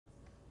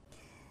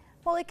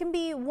Well, it can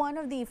be one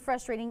of the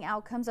frustrating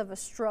outcomes of a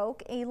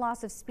stroke, a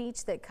loss of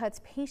speech that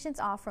cuts patients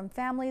off from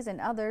families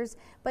and others,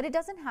 but it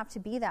doesn't have to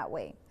be that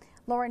way.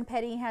 Lauren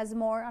Petty has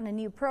more on a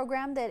new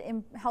program that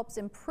helps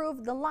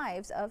improve the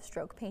lives of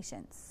stroke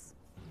patients.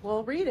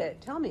 Well, read it.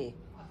 Tell me.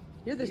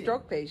 You're the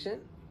stroke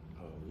patient.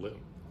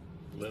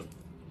 Limb.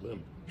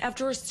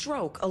 After a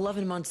stroke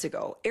 11 months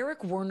ago,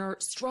 Eric Werner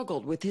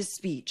struggled with his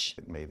speech.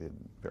 It made it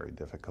very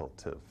difficult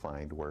to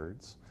find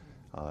words,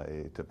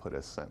 to put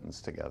a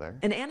sentence together.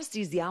 An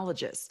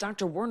anesthesiologist,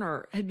 Dr.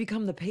 Werner, had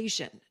become the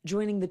patient,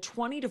 joining the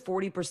 20 to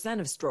 40%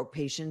 of stroke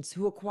patients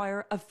who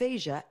acquire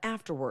aphasia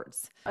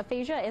afterwards.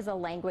 Aphasia is a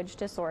language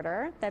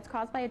disorder that's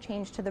caused by a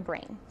change to the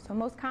brain. So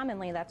most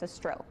commonly, that's a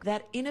stroke.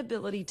 That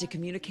inability to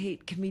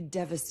communicate can be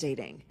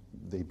devastating.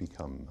 They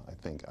become, I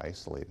think,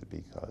 isolated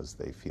because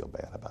they feel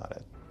bad about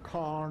it.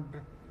 Card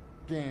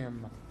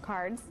game.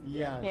 Cards?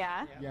 Yes.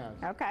 Yeah? Yes.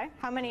 Okay.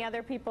 How many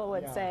other people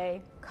would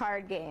say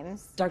card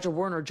games? Dr.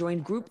 Werner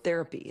joined group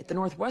therapy at the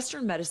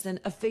Northwestern Medicine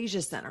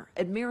Aphasia Center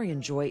at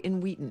Marion Joy in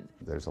Wheaton.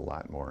 There's a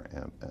lot more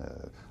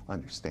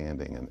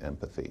understanding and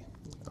empathy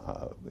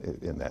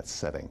in that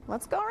setting.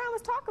 Let's go around,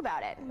 let's talk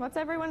about it. What's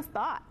everyone's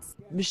thoughts?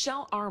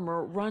 Michelle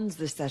Armour runs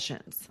the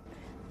sessions.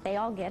 They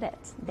all get it.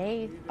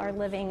 They are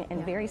living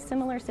in very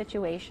similar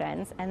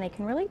situations and they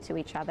can relate to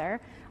each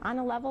other on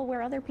a level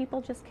where other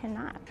people just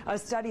cannot. A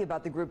study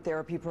about the group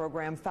therapy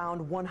program found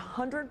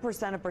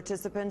 100% of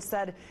participants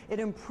said it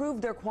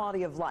improved their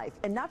quality of life,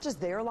 and not just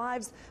their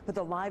lives, but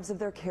the lives of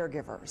their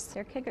caregivers.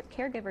 Their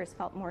caregivers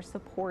felt more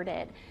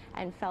supported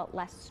and felt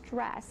less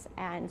stress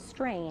and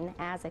strain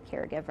as a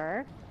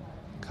caregiver.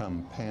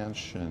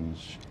 Companionship.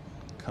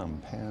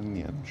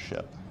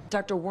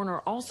 Dr.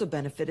 Werner also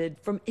benefited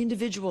from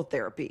individual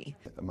therapy.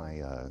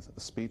 My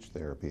speech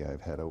therapy,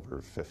 I've had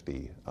over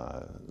 50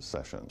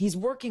 sessions. He's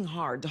working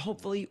hard to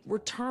hopefully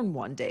return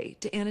one day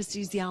to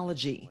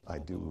anesthesiology. I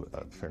do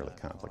a fairly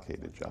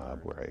complicated job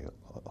where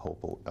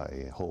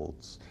I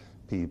hold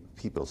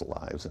people's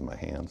lives in my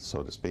hands,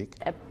 so to speak.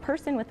 A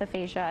person with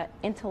aphasia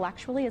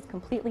intellectually is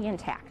completely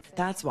intact.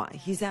 That's why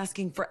he's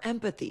asking for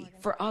empathy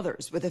for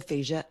others with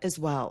aphasia as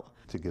well.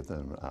 To give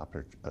them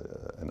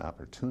an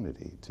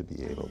opportunity to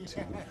be able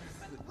to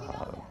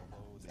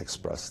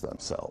express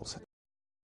themselves.